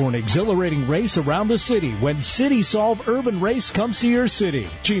prepare for an exhilarating race around the city when City Solve Urban Race comes to your city.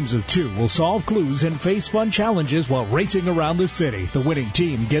 Teams of 2 will solve clues and face fun challenges while racing around the city. The winning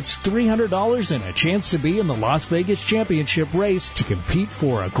team gets $300 and a chance to be in the Las Vegas Championship race to compete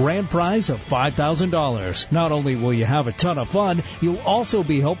for a grand prize of $5,000. Not only will you have a ton of fun, you'll also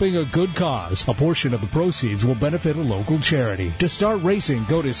be helping a good cause. A portion of the proceeds will benefit a local charity. To start racing,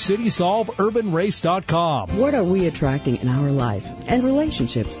 go to citysolveurbanrace.com. What are we attracting in our life and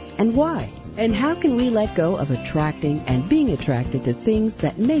relationships, and why? And how can we let go of attracting and being attracted to things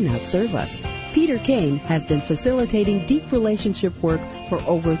that may not serve us? Peter Kane has been facilitating deep relationship work for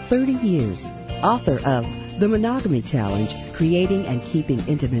over 30 years. Author of The Monogamy Challenge, Creating and Keeping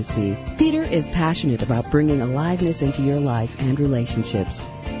Intimacy. Peter is passionate about bringing aliveness into your life and relationships.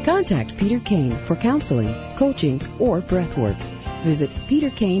 Contact Peter Kane for counseling, coaching, or breathwork. Visit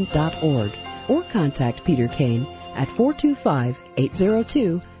peterkane.org or contact Peter Kane at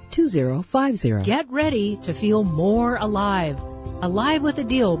 425-802-2050. Get ready to feel more alive. Alive with a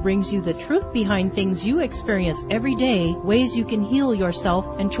Deal brings you the truth behind things you experience every day, ways you can heal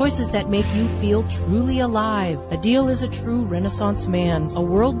yourself, and choices that make you feel truly alive. A Deal is a true Renaissance man, a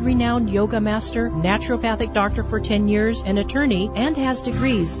world-renowned yoga master, naturopathic doctor for 10 years, an attorney, and has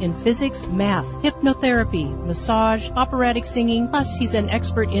degrees in physics, math, hypnotherapy, massage, operatic singing, plus he's an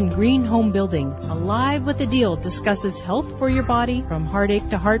expert in green home building. Alive with a Deal discusses health for your body, from heartache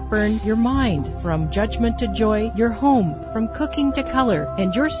to heartburn, your mind, from judgment to joy, your home, from cooking to color,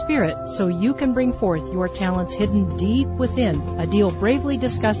 and your spirit, so you can bring forth your talents hidden deep within. A Deal bravely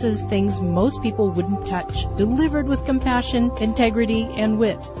discusses things most people wouldn't touch, delivered with compassion, integrity, and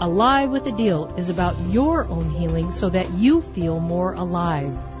wit. Alive with a Deal is about your own healing so that you feel more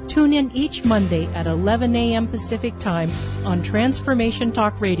alive. Tune in each Monday at 11 a.m. Pacific Time on Transformation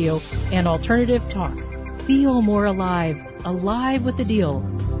Talk Radio and Alternative Talk. Feel more alive. Alive with a Deal.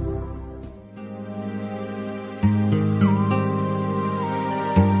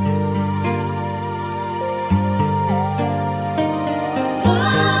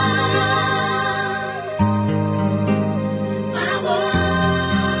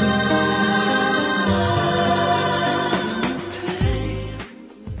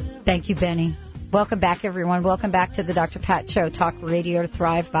 Thank you, Benny. Welcome back, everyone. Welcome back to the Dr. Pat Show, Talk Radio to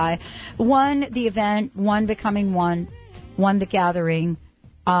Thrive By. One, the event, one, becoming one, the gathering.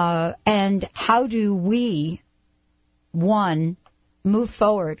 And how do we, one, move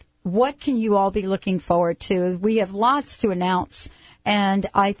forward? What can you all be looking forward to? We have lots to announce, and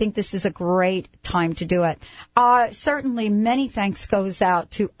I think this is a great time to do it. Certainly, many thanks goes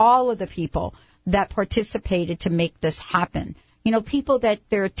out to all of the people that participated to make this happen. You know, people that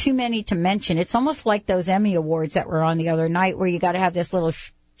there are too many to mention. It's almost like those Emmy Awards that were on the other night where you got to have this little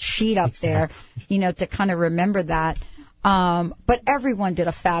sheet up there, you know, to kind of remember that. But everyone did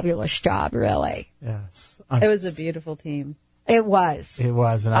a fabulous job, really. Yes. It was a beautiful team. It was. It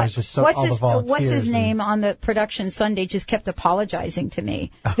was, and I was just so all the volunteers. What's his name on the production Sunday just kept apologizing to me.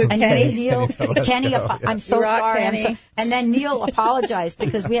 Okay. And Kenny, I'm so sorry. And then Neil apologized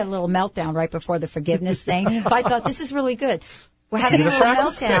because we had a little meltdown right before the forgiveness thing. So I thought, this is really good. We're having a little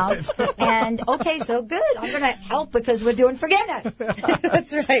meltdown, and okay, so good. I'm going to help because we're doing forgiveness.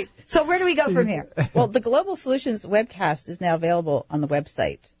 That's right. So where do we go from here? Well, the Global Solutions webcast is now available on the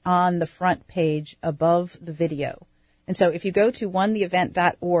website on the front page above the video. And so if you go to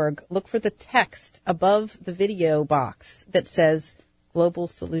onetheevent.org, look for the text above the video box that says Global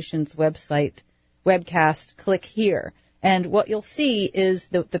Solutions website webcast, click here. And what you'll see is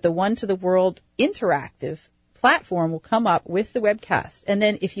that the One to the World interactive platform will come up with the webcast. And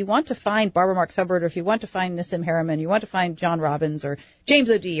then if you want to find Barbara Marks Hubbard, or if you want to find Nassim Harriman, you want to find John Robbins or James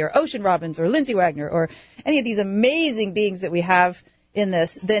O'Dea or Ocean Robbins or Lindsay Wagner or any of these amazing beings that we have in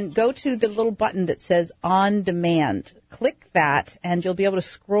this, then go to the little button that says On Demand. Click that, and you'll be able to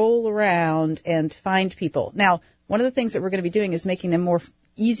scroll around and find people. Now, one of the things that we're going to be doing is making them more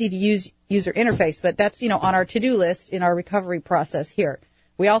easy to use user interface, but that's, on our to-do list in our recovery process here.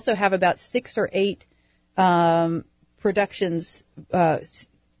 We also have about 6 or 8 productions,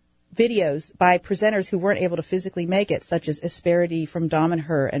 videos by presenters who weren't able to physically make it, such as Asperity from Dom and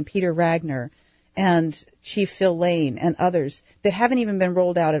Her and Peter Ragnar and Chief Phil Lane and others that haven't even been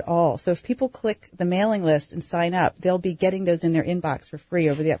rolled out at all. So if people click the mailing list and sign up, they'll be getting those in their inbox for free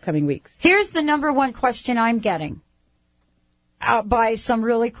over the upcoming weeks. Here's the number one question I'm getting by some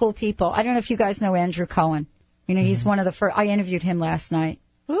really cool people. I don't know if you guys know Andrew Cohen. He's one of the first. I interviewed him last night.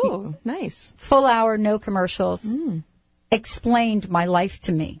 Ooh, nice. Full hour, no commercials. Explained my life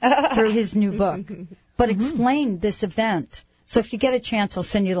to me through his new book, but explained this event. So if you get a chance, I'll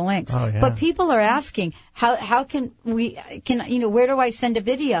send you the links. Oh, yeah. But people are asking, how can we, where do I send a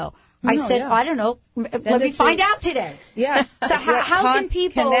video? I said, I don't know. Let me find out today. Yeah. So how can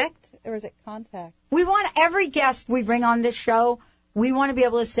people connect, or is it contact? We want every guest we bring on this show, we want to be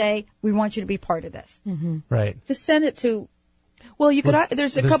able to say, we want you to be part of this. Right. Just send it to. Well, you could.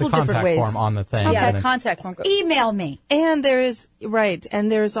 There's a couple different ways. Form on the thing. Okay. And then, Contact form. Email me. And there's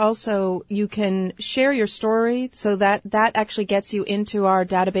also, you can share your story, so that actually gets you into our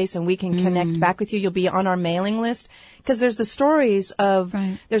database, and we can connect back with you. You'll be on our mailing list, because there's the stories of,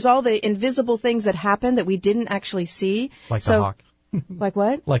 there's all the invisible things that happen that we didn't actually see. Like the hawk. Like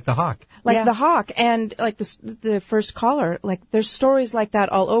what? Like the hawk. Like the hawk, and like the first caller, like there's stories like that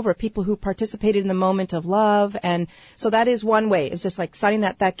all over, people who participated in the moment of love. And so that is one way. It's just like signing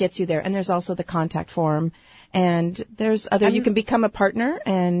that gets you there. And there's also the contact form, and there's you can become a partner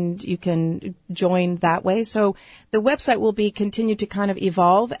and you can join that way. So the website will be continued to kind of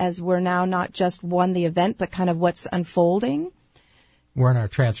evolve as we're now not just the event, but kind of what's unfolding. We're in our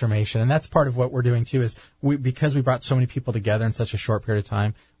transformation, and that's part of what we're doing too. Is because we brought so many people together in such a short period of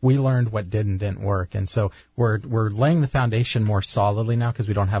time, we learned what did and didn't work, and so we're laying the foundation more solidly now because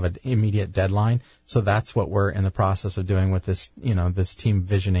we don't have an immediate deadline. So that's what we're in the process of doing with this, this team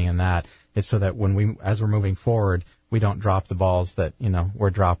visioning, and that is so that as we're moving forward, we don't drop the balls that were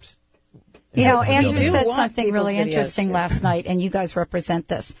dropped. Andrew said something really interesting last night, and you guys represent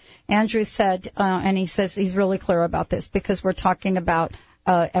this. Andrew said, and he says he's really clear about this because we're talking about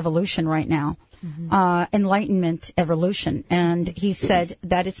evolution right now, enlightenment, evolution. And he said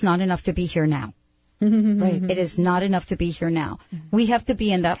that it's not enough to be here now. Right. It is not enough to be here now. We have to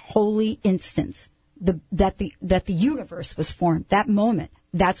be in that holy instance, that the universe was formed, that moment.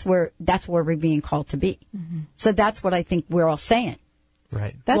 That's where we're being called to be. So that's what I think we're all saying.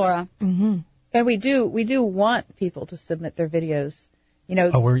 Right. Laura. And we do want people to submit their videos.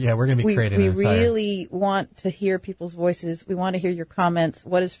 We're going to be creating. We really want to hear people's voices. We want to hear your comments.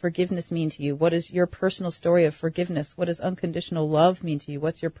 What does forgiveness mean to you? What is your personal story of forgiveness? What does unconditional love mean to you?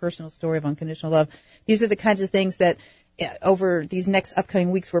 What's your personal story of unconditional love? These are the kinds of things that over these next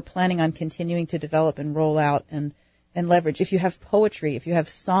upcoming weeks we're planning on continuing to develop and roll out and leverage. If you have poetry, if you have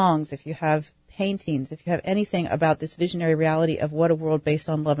songs, if you have paintings, if you have anything about this visionary reality of what a world based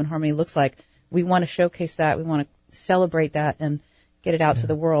on love and harmony looks like, we want to showcase that. We want to celebrate that and get it out to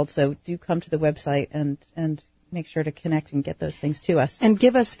the world. So do come to the website and make sure to connect and get those things to us. And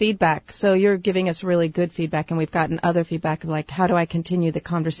give us feedback. So you're giving us really good feedback, and we've gotten other feedback of like, how do I continue the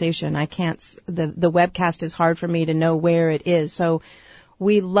conversation? I can't, the webcast is hard for me to know where it is. So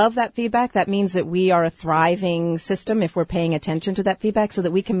we love that feedback. That means that we are a thriving system if we're paying attention to that feedback, so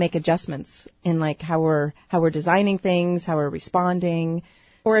that we can make adjustments in like how we're designing things, how we're responding.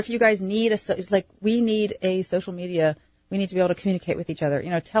 Or if you guys need we need a social media, we need to be able to communicate with each other.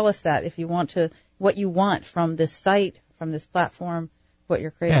 Tell us that if you want to, what you want from this site, from this platform, what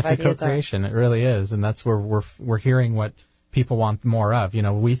your creative ideas are. It's a co-creation. It really is. And that's where we're hearing what people want more of.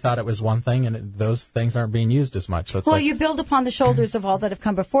 We thought it was one thing, and those things aren't being used as much. So it's you build upon the shoulders of all that have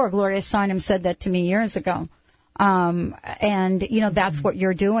come before. Gloria Steinem said that to me years ago. And that's what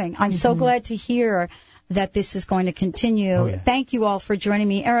you're doing. I'm so glad to hear that this is going to continue. Oh, yes. Thank you all for joining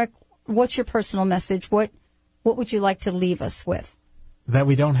me. Erik, what's your personal message? What would you like to leave us with? That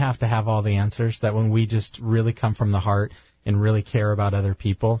we don't have to have all the answers, that when we just really come from the heart and really care about other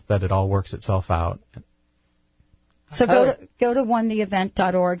people, that it all works itself out. So go to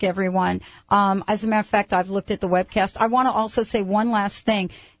onetheevent.org, everyone. As a matter of fact, I've looked at the webcast. I want to also say one last thing.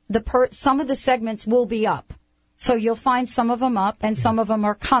 Some of the segments will be up. So you'll find some of them up and some of them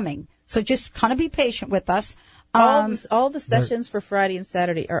are coming. So just kind of be patient with us. All the sessions for Friday and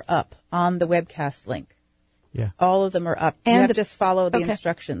Saturday are up on the webcast link. Yeah. All of them are up. You have to just follow the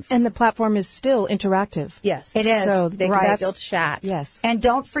instructions. And the platform is still interactive. Yes. It is. So they Right. can still chat. Yes. And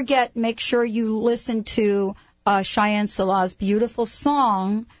don't forget, make sure you listen to Cheyenne Salah's beautiful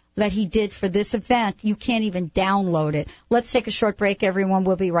song that he did for this event. You can't even download it. Let's take a short break, everyone.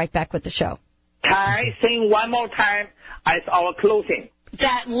 We'll be right back with the show. Can I sing one more time as our closing?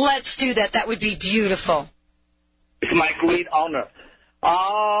 Let's do that. That would be beautiful. It's my great honor.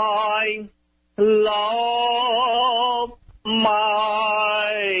 I love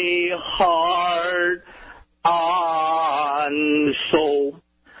my heart and soul.